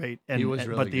was great. And, he was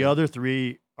really but good. the other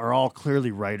 3 are all clearly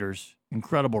writers,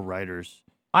 incredible writers.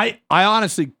 I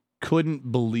honestly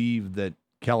couldn't believe that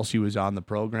Kelsey was on the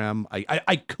program.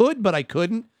 I could, but I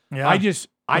couldn't. Yeah.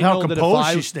 I how know that if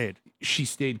composed she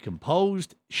stayed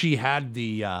composed. She had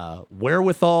the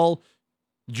wherewithal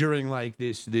during like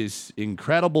this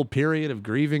incredible period of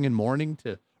grieving and mourning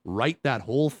to write that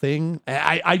whole thing.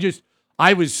 I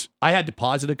had to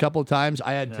pause it a couple of times.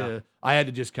 I had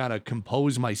to just kind of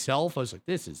compose myself. I was like,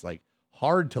 this is like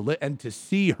hard to and to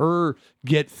see her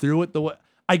get through it the way.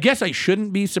 I guess I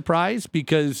shouldn't be surprised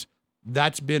because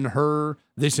that's been her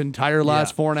this entire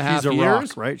last 4.5 years.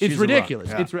 Rock, right? It's She's ridiculous.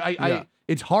 Yeah.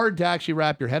 It's hard to actually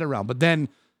wrap your head around. But then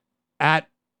at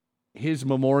his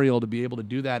memorial to be able to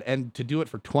do that and to do it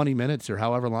for 20 minutes or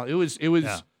however long, it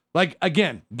was like,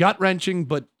 again, gut-wrenching,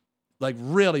 but like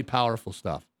really powerful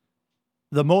stuff.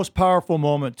 The most powerful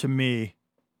moment to me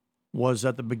was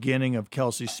at the beginning of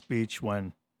Kelsey's speech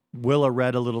when Willa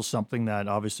read a little something that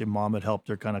obviously Mom had helped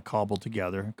her kind of cobble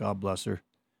together. God bless her.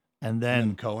 And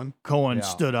then Cohen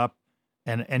stood up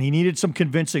and he needed some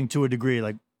convincing to a degree.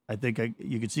 Like, I think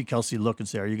you could see Kelsey look and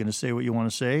say, are you going to say what you want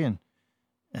to say? And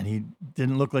he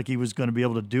didn't look like he was going to be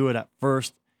able to do it at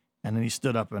first. And then he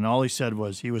stood up and all he said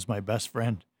was, he was my best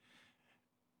friend.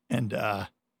 And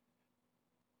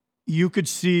you could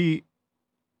see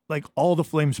like all the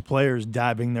Flames players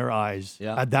dabbing their eyes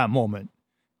at that moment,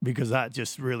 because that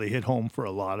just really hit home for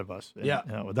a lot of us. And,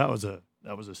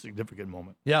 that was a significant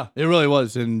moment. Yeah, it really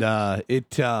was. And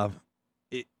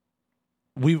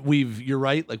we've you're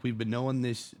right, like we've been knowing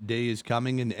this day is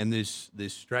coming and this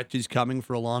stretch is coming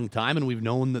for a long time, and we've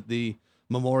known that the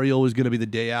memorial was going to be the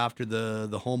day after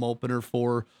the home opener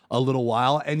for a little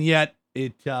while, and yet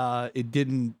it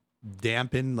didn't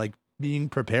dampen, like, being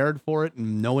prepared for it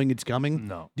and knowing it's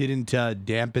coming didn't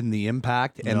dampen the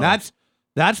impact. And that's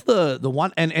the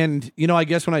one. And you know, I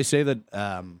guess when I say that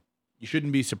you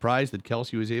shouldn't be surprised that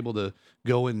Kelsey was able to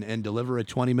go and deliver a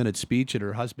 20-minute speech at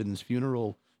her husband's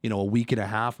funeral, you know, a week and a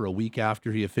half or a week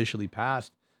after he officially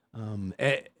passed.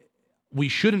 We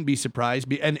shouldn't be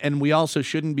surprised. And we also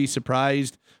shouldn't be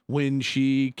surprised when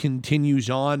she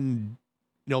continues on,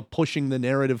 you know, pushing the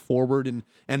narrative forward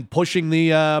and pushing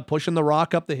the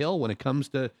rock up the hill when it comes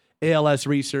to ALS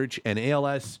research and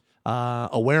ALS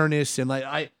awareness. And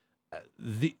like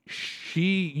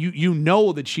you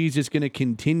know that she's just going to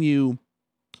continue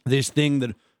this thing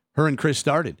that her and Chris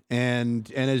started.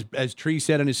 And as Tree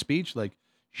said in his speech, like,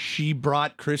 she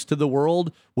brought Chris to the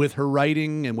world with her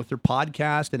writing and with her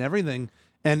podcast and everything.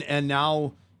 And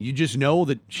now you just know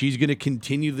that she's going to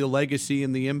continue the legacy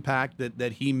and the impact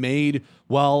that he made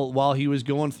while he was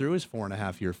going through his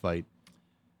 4.5-year fight.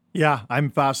 Yeah, I'm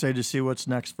fascinated to see what's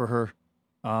next for her.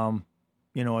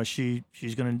 You know, she's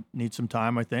going to need some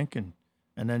time, I think, and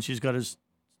then she's got to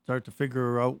start to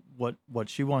figure out what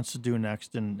she wants to do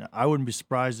next. And I wouldn't be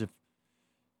surprised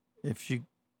if she.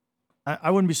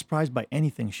 I wouldn't be surprised by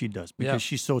anything she does because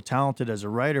she's so talented as a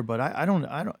writer. But I don't.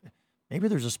 Maybe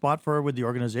there's a spot for her with the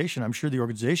organization. I'm sure the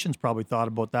organization's probably thought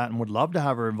about that and would love to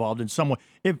have her involved in some way.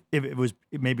 If it was,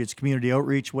 maybe it's community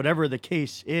outreach, whatever the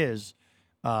case is.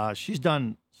 She's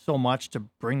done so much to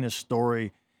bring this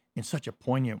story in such a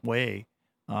poignant way.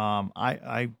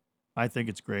 I think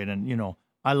it's great. And, you know,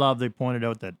 I love they pointed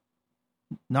out that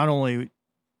not only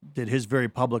did his very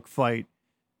public fight,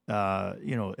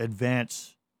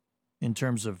 advance in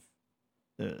terms of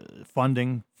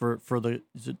funding for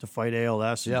to fight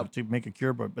ALS, to make a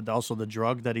cure, but also the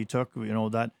drug that he took, you know,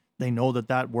 that they know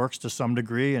that works to some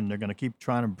degree, and they're going to keep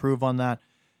trying to improve on that.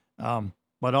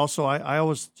 But also, I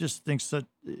always just think that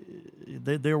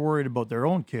they're worried about their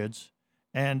own kids.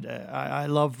 And I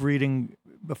love reading,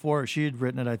 before she had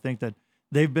written it, I think that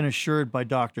they've been assured by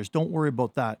doctors, don't worry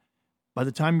about that. By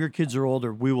the time your kids are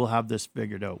older, we will have this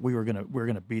figured out. We're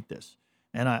gonna beat this.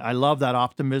 And I love that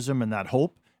optimism and that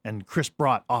hope. And Chris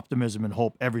brought optimism and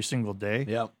hope every single day.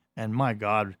 Yeah. And my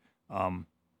God,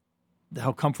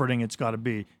 how comforting it's got to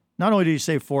be. Not only did he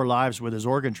save 4 lives with his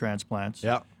organ transplants,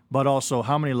 but also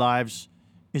how many lives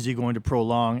is he going to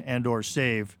prolong and or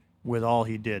save with all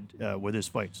he did with his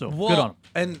fight? So good on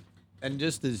him. And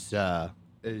just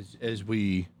as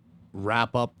we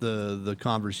wrap up the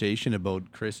conversation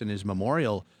about Chris and his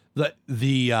memorial,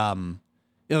 he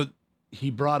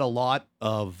brought a lot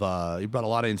of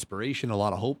inspiration, a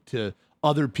lot of hope to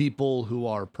other people who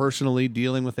are personally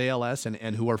dealing with ALS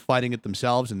and who are fighting it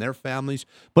themselves and their families.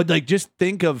 But like, just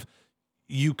think of,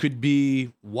 you could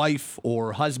be wife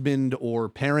or husband or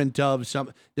parent of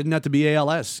some, didn't have to be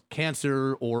ALS,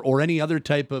 cancer, or any other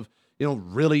type of,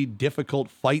 really difficult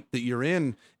fight that you're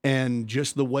in. And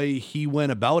just the way he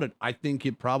went about it, I think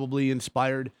it probably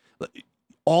inspired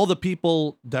all the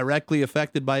people directly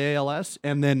affected by ALS,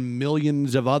 and then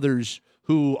millions of others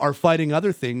who are fighting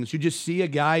other things. You just see a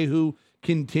guy who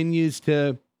continues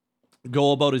to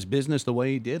go about his business the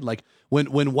way he did. Like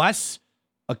when Wes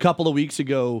a couple of weeks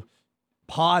ago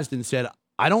paused and said,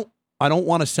 I don't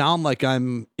want to sound like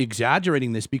I'm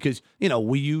exaggerating this, because,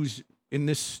 we use, in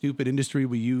this stupid industry,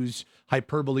 we use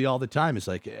hyperbole all the time. It's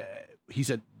like, he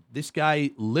said, this guy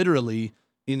literally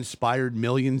inspired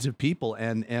millions of people,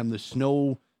 and the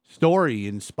snow story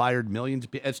inspired millions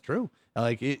of people. It's true.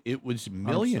 Like it was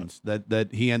millions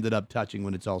that he ended up touching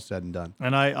when it's all said and done.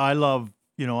 And I love,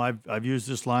 I've used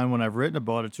this line when I've written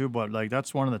about it too, but like,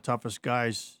 that's one of the toughest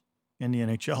guys in the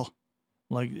NHL.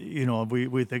 Like,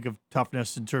 we think of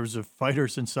toughness in terms of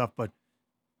fighters and stuff, but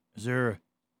is there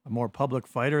a more public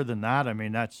fighter than that? I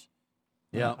mean, that's,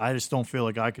 I just don't feel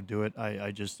like I could do it.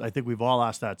 I think we've all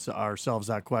asked ourselves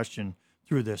that question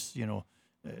through this.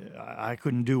 I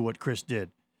couldn't do what Chris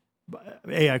did.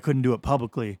 I couldn't do it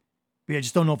publicly. But I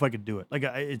just don't know if I could do it. Like,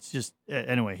 it's just,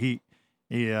 anyway, he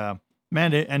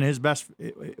man, and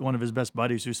one of his best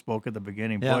buddies who spoke at the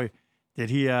beginning, boy, did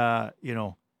he,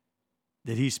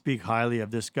 did he speak highly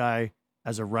of this guy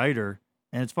as a writer.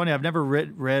 And it's funny, I've never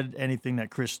read anything that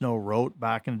Chris Snow wrote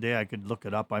back in the day. I could look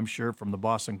it up, I'm sure, from the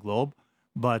Boston Globe.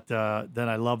 But then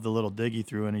I love the little dig he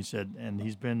threw, and he said, and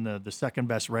he's been the second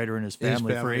best writer in his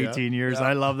family for 18 years. Yeah.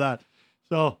 I love that.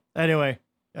 So anyway,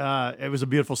 it was a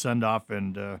beautiful send-off,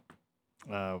 and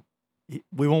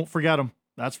we won't forget him.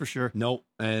 That's for sure. No.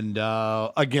 And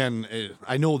again,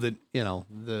 I know that,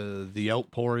 the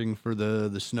outpouring for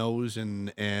the Snows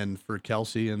and for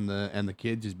Kelsey and the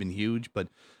kids has been huge, but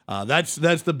that's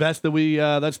the best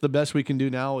that's the best we can do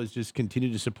now, is just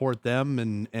continue to support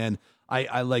them. And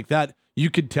I like that. You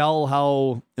could tell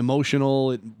how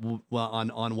emotional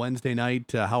on Wednesday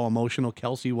night, how emotional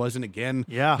Kelsey was. And again,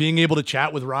 being able to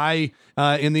chat with Rye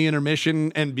in the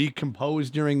intermission and be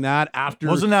composed during that after.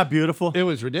 Wasn't that beautiful? It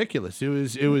was ridiculous.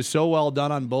 It was so well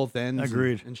done on both ends.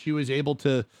 Agreed. And she was able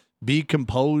to be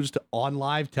composed on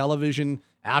live television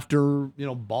after,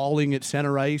 bawling at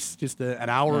center ice just an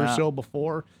hour or so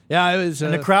before. Yeah, it was.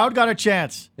 And the crowd got a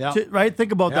chance. Yeah. Right?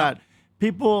 Think about that.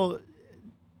 People...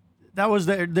 That was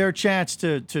their chance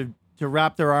to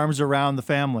wrap their arms around the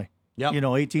family. Yep.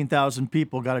 18,000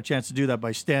 people got a chance to do that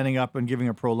by standing up and giving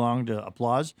a prolonged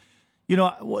applause.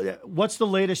 What's the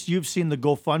latest you've seen the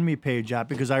GoFundMe page at?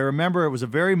 Because I remember it was a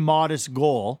very modest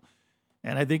goal,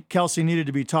 and I think Kelsey needed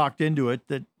to be talked into it.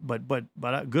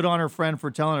 But good on her friend for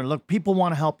telling her, look, people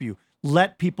want to help you.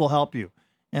 Let people help you.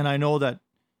 And I know that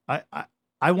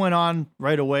I went on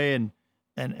right away and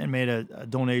made a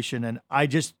donation, and I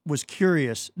just was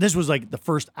curious. This was like the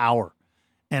first hour,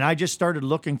 and I just started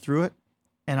looking through it,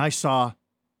 and I saw,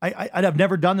 I'd have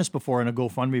never done this before in a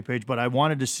GoFundMe page, but I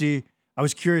wanted to see, I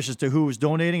was curious as to who was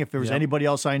donating, if there was anybody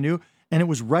else I knew, and it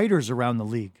was writers around the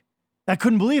league. I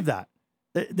couldn't believe that.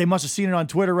 They must have seen it on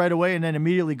Twitter right away, and then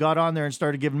immediately got on there and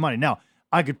started giving money. Now,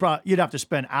 you'd have to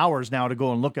spend hours now to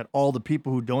go and look at all the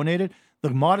people who donated. The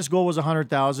modest goal was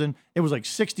 100,000. It was like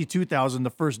 62,000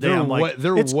 the first day.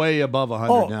 They're way above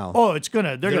 100 now. Oh,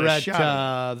 they're gonna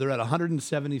shout. They're at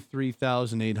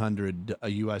 173,800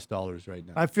 US dollars right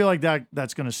now. I feel like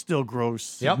that's gonna still grow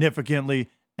significantly,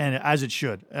 and as it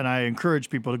should. And I encourage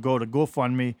people to go to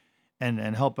GoFundMe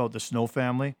and help out the Snow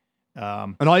family,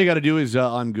 And all you got to do is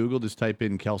on Google, just type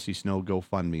in Kelsey Snow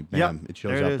GoFundMe. Bam, it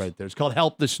shows up right there. It's called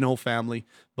Help the Snow Family,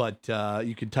 but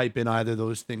you can type in either of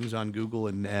those things on Google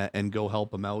and go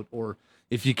help them out. Or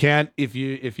if you can't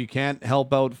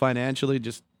help out financially,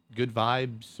 just good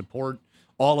vibes, support,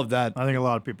 all of that. I think a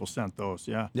lot of people sent those.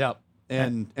 Yeah. Yeah,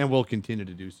 and we'll continue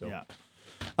to do so.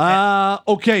 Yeah.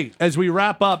 Okay, as we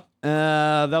wrap up,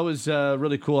 that was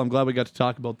really cool. I'm glad we got to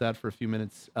talk about that for a few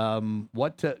minutes.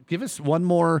 Give us one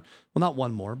more, well, not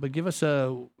one more, but give us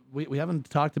we haven't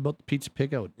talked about the pizza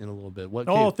pickout in a little bit.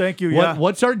 Thank you.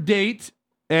 What's our date?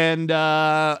 And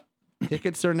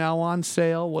tickets are now on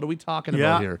sale. What are we talking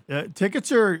about here?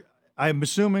 Tickets are, I'm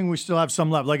assuming we still have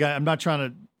some left. Like, I'm not trying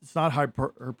to, it's not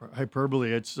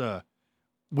hyperbole. It's,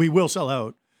 we will sell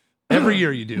out. Every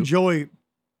year you do. Joey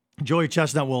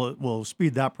Chestnut will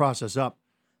speed that process up.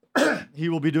 He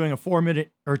will be doing a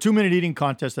 4-minute or 2-minute eating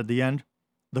contest at the end.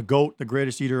 The GOAT, the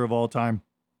greatest eater of all time.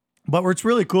 But what's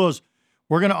really cool is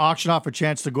we're going to auction off a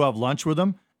chance to go have lunch with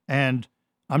him. And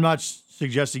I'm not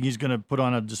suggesting he's going to put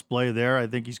on a display there. I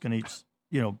think he's going to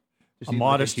eat, a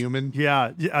modest human.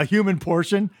 Yeah, a human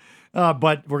portion.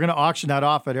 But we're going to auction that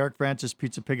off at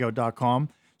ericfrancispizzapickout.com.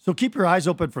 So keep your eyes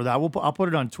open for that. I'll put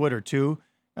it on Twitter too.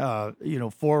 4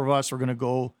 of us are going to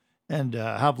go and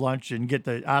have lunch and get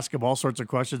to ask him all sorts of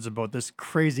questions about this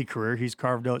crazy career he's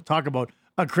carved out. Talk about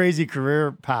a crazy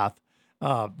career path.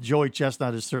 Joey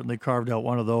Chestnut has certainly carved out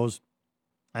one of those.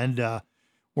 And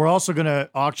we're also going to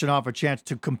auction off a chance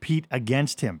to compete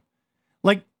against him.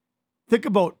 Like, think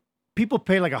about people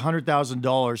pay like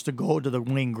 $100,000 to go to the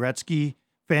Wayne Gretzky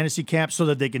fantasy camp so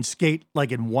that they can skate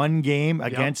like in one game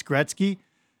against Gretzky.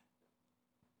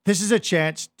 This is a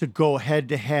chance to go head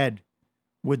to head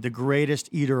with the greatest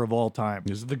eater of all time.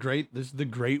 This is the great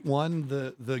one,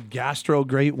 the gastro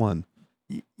great one.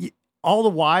 All the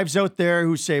wives out there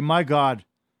who say, "My God,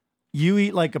 you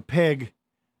eat like a pig,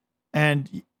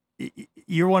 and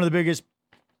you're one of the biggest,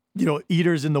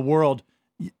 eaters in the world.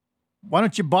 Why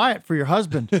don't you buy it for your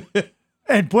husband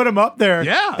and put him up there?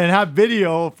 Yeah. And have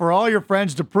video for all your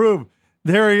friends to prove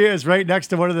there he is, right next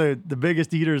to one of the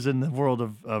biggest eaters in the world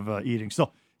of eating." So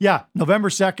yeah, November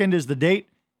 2nd is the date.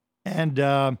 And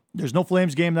there's no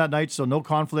Flames game that night, so no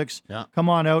conflicts. Yeah. Come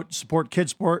on out, support kid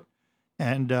sport,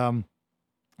 and we're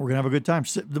going to have a good time.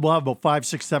 We'll have about 500,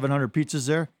 600, 700 pizzas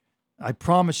there. I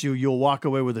promise you'll walk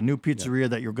away with a new pizzeria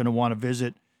that you're going to want to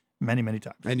visit many, many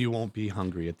times. And you won't be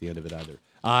hungry at the end of it either.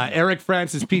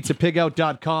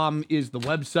 EricFrancisPizzaPigout.com is the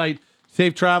website.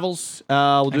 Safe travels.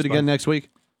 We'll do it again next week.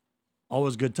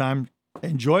 Always good time.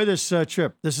 Enjoy this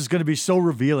trip. This is going to be so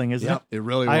revealing, isn't it? It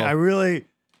really will.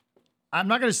 I'm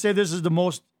not going to say this is the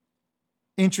most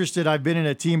interested I've been in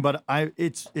a team, but I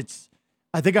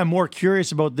think I'm more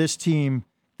curious about this team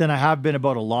than I have been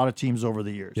about a lot of teams over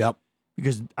the years. Yep.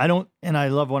 Because I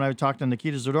love when I talked to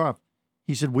Nikita Zadorov.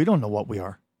 He said, "We don't know what we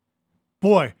are."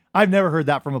 Boy, I've never heard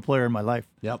that from a player in my life.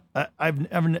 Yep.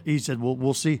 He said,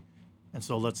 we'll see. And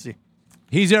so let's see.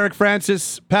 He's Eric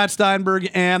Francis, Pat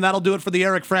Steinberg, and that'll do it for the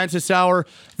Eric Francis Hour.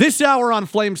 This hour on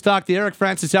Flames Talk, the Eric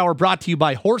Francis Hour, brought to you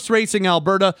by Horse Racing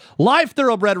Alberta. Live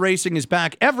thoroughbred racing is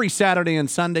back every Saturday and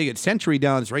Sunday at Century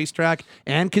Downs Racetrack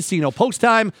and Casino. Post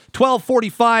time,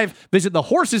 12:45. Visit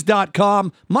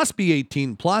thehorses.com. Must be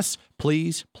 18 plus.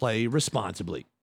 Please play responsibly.